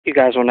You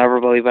guys will never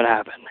believe what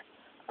happened.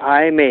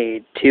 I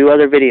made 2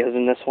 other videos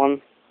in this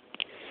one,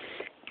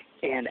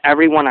 and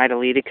every one I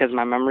deleted because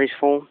my memory's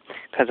full,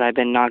 because I've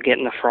been not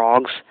getting the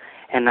frogs,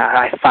 and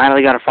I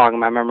finally got a frog and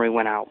my memory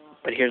went out.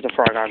 But here's the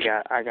frog I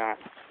got.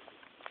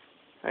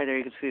 Right there,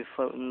 you can see it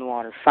floating in the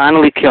water.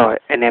 Finally kill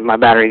it, and then my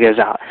battery goes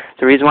out.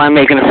 The reason why I'm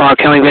making a frog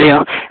killing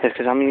video is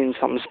because I'm using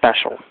something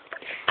special.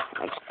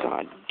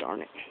 God darn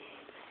it.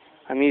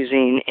 I'm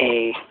using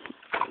a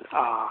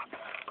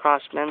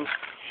Crossman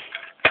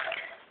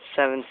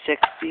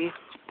 760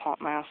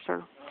 Pump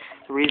Master.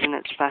 The reason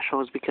it's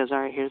special is because,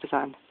 alright, here's the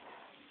gun.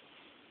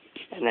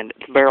 And then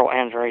the barrel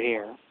ends right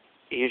here.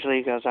 It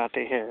usually goes out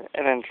to here.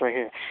 It ends right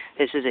here.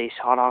 This is a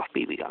sawed-off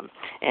BB gun.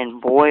 And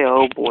boy,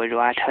 oh boy, do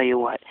I tell you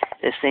what.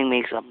 This thing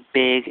makes a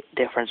big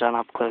difference on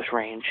up-close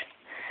range.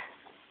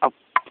 Oh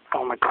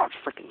my god,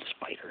 freaking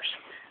spiders.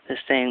 This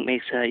thing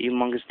makes a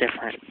humongous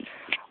difference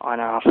on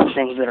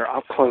things that are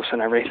up close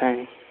and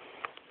everything.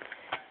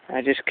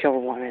 I just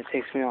killed one and it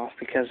takes me off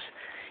because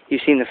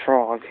you've seen the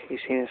frog. You've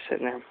seen it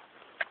sitting there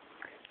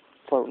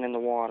floating in the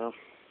water.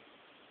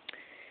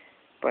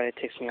 But it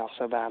takes me off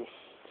so bad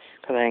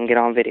because I didn't get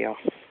on video.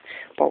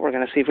 But we're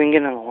going to see if we can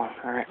get another one.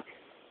 Alright.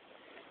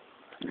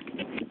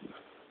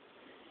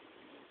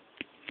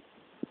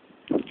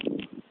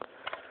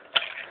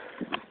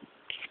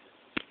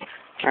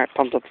 Alright,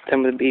 pumped up the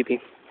 10 with a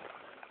BB.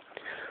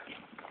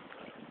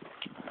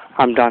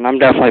 I'm done. I'm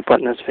definitely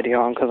putting this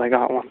video on because I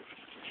got one.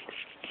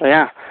 So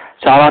yeah,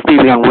 sawed-off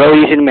BB gun, real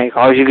easy to make.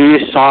 All you do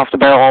is saw off the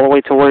barrel all the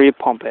way to where you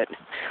pump it.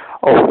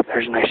 Oh,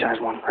 there's a nice size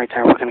one right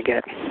there we're going to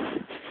get.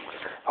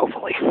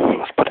 Hopefully.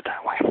 Let's put it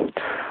that way.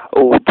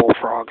 Oh,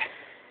 bullfrog.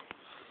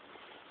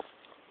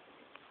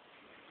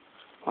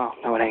 Well,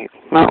 no it ain't.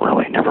 Not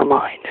really, never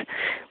mind.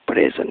 But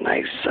it is a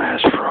nice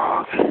size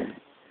frog. I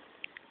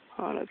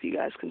don't know if you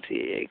guys can see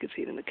it. Yeah, you can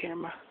see it in the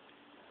camera.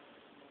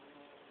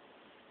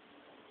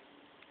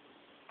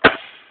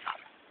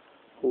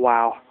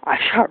 Wow, I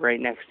shot right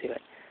next to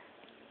it.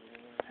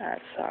 That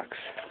sucks.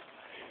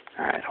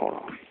 Alright, hold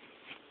on.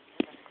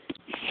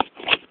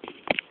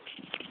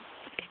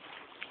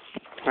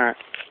 Alright.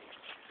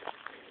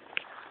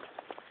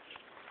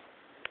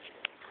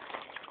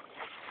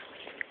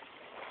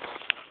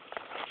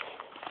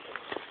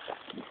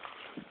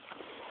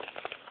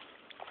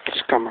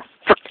 Scum a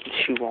frickin'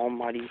 shoe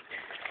almighty.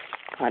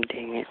 God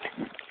dang it.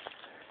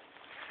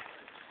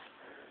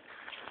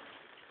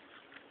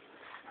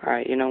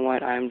 Alright, you know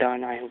what? I'm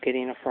done. I am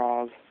getting a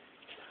frog.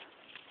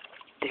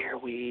 There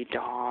we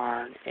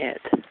darn it.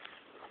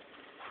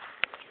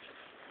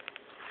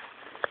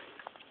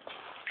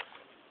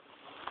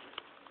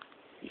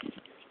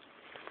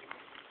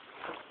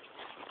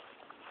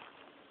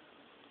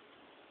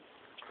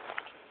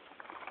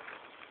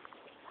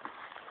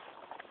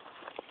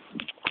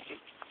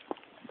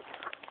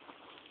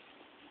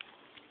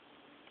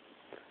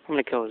 I'm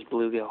gonna kill this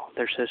bluegill.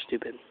 They're so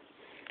stupid.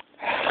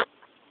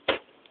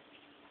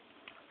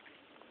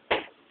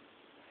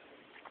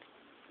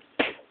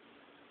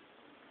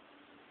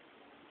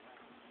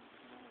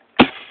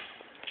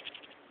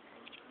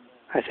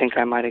 I think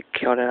I might have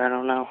killed it, I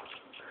don't know.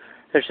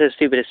 They're so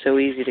stupid, it's so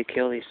easy to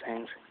kill these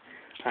things.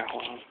 Alright,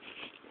 hold on.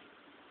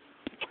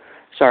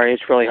 Sorry,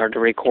 it's really hard to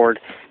record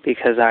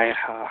because I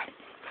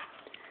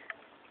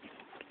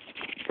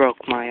broke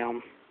my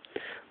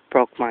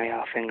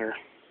finger.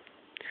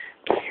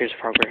 Here's a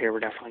frog right here, we're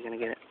definitely gonna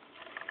get it.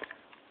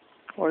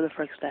 Where the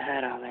frick's the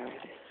hat out there? You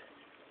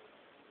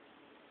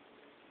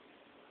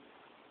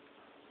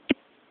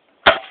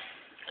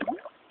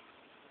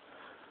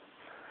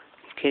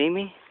kidding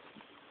me?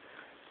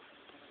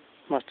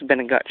 Must have been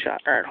a gut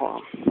shot. Alright, hold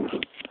on.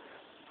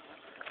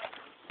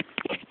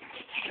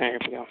 There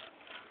we go.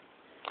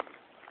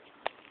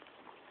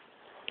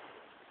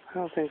 I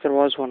don't think there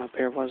was one up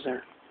here, was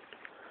there?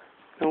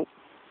 Nope.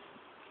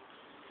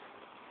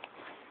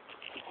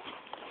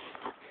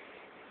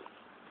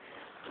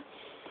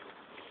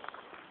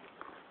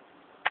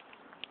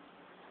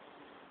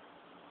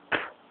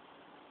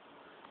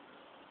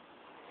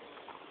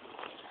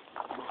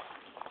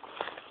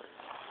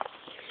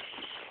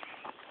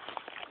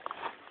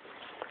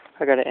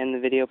 I gotta end the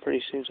video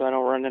pretty soon so I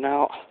don't run it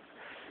out.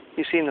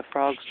 You've seen the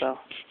frogs though.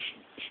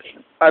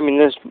 I mean,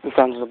 this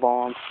gun's the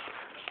bomb.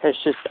 It's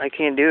just, I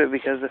can't do it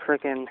because I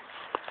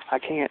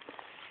can't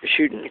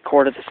shoot and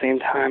record at the same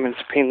time, and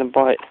it's a pain in the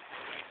butt.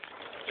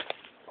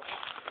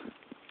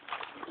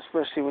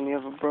 Especially when you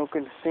have a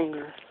broken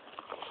finger.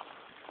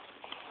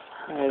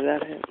 Is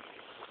that it?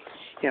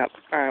 Yep.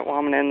 Alright, well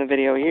I'm gonna end the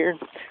video here.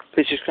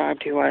 Please subscribe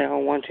to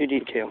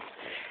IL12D2.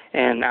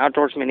 And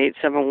Outdoorsman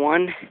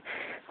 871.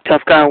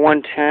 Tough Guy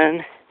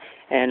 110,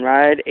 and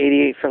Ride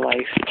 88 for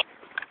life.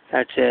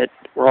 That's it.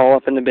 We're all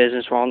up in the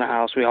business. We're all in the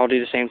house. We all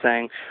do the same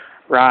thing.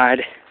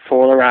 Ride,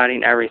 four-wheel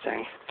riding,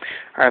 everything.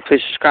 Alright,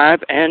 please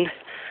subscribe and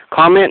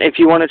comment if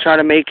you want to try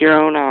to make your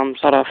own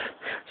sawed-off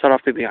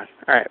BB gun.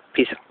 Alright,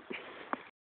 peace out.